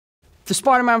The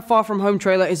Spider-Man Far From Home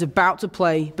trailer is about to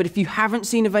play, but if you haven't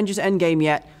seen Avengers Endgame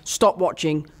yet, stop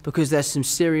watching because there's some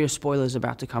serious spoilers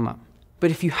about to come up. But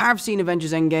if you have seen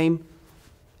Avengers Endgame,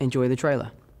 enjoy the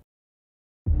trailer.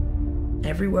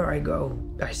 Everywhere I go,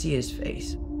 I see his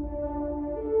face.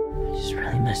 I just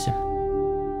really miss him.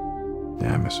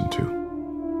 Yeah, I miss him too.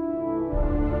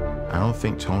 I don't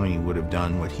think Tony would have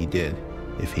done what he did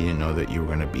if he didn't know that you were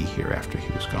going to be here after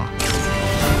he was gone.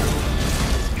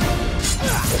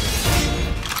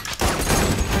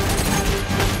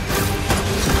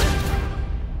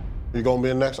 You gonna be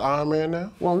the next Iron Man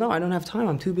now? Well, no, I don't have time.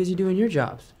 I'm too busy doing your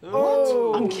jobs.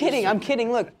 Oh. I'm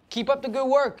kidding. Look, keep up the good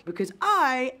work because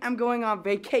I am going on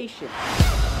vacation.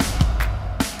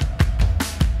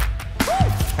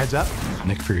 Heads up,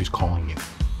 Nick Fury's calling you.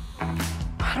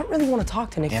 I don't really want to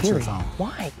talk to Nick Answer Fury. the phone.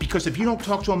 Why? Because if you don't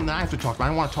talk to him, then I have to talk to him. I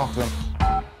don't want to talk to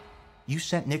him. You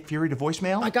sent Nick Fury to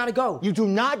voicemail? I gotta go. You do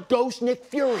not ghost Nick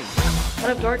Fury.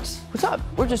 What up, dorks? What's up?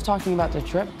 We're just talking about the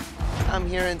trip. I'm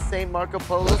here in St. Marco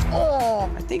Polo. Oh,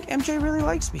 I think MJ really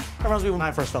likes me. That reminds me when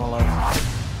I first fell in love.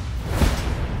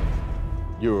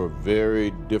 You're a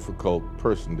very difficult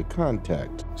person to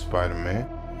contact, Spider-Man.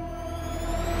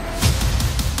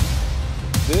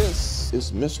 This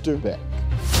is Mr. Beck.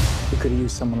 We could have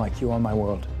used someone like you on my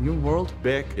world. Your world?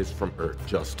 Beck is from Earth,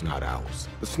 just not ours.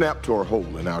 The snap to our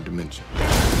hole in our dimension.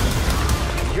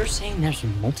 You're saying there's a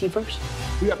multiverse?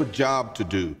 We have a job to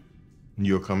do, and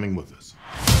you're coming with us.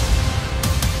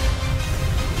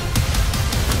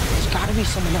 There's gotta be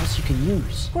someone else you can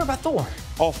use. What about Thor?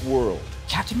 Off-world.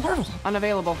 Captain Marvel?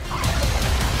 Unavailable.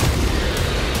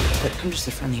 But I'm just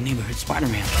a friendly neighborhood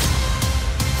Spider-Man.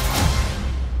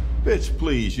 Bitch,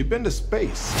 please, you've been to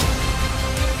space.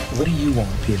 What do you want,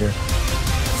 Peter?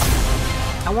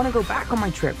 I want to go back on my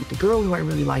trip with the girl who I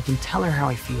really like and tell her how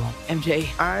I feel. MJ,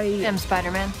 I am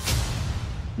Spider-Man.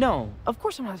 No, of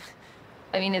course I'm not.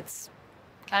 I mean, it's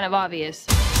kind of obvious.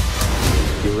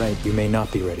 You're right, you may not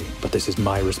be ready, but this is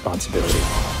my responsibility.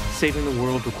 Saving the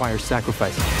world requires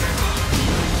sacrifice.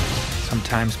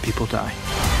 Sometimes people die.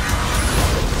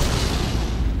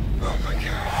 Oh my God.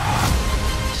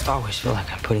 I just always feel like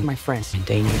I'm putting my friends in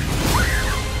danger.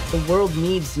 The world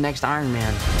needs the next Iron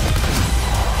Man.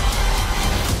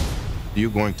 You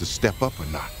going to step up or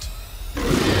not?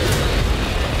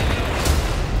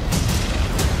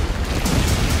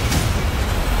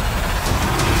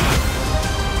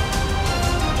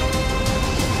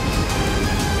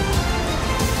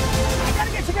 I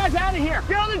gotta get you guys out of here.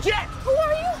 Get on the jet. Who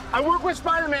are you? I work with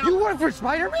Spider-Man. You work for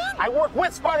Spider-Man? I work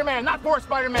with Spider-Man, not for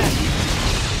Spider-Man.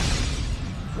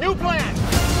 New plan.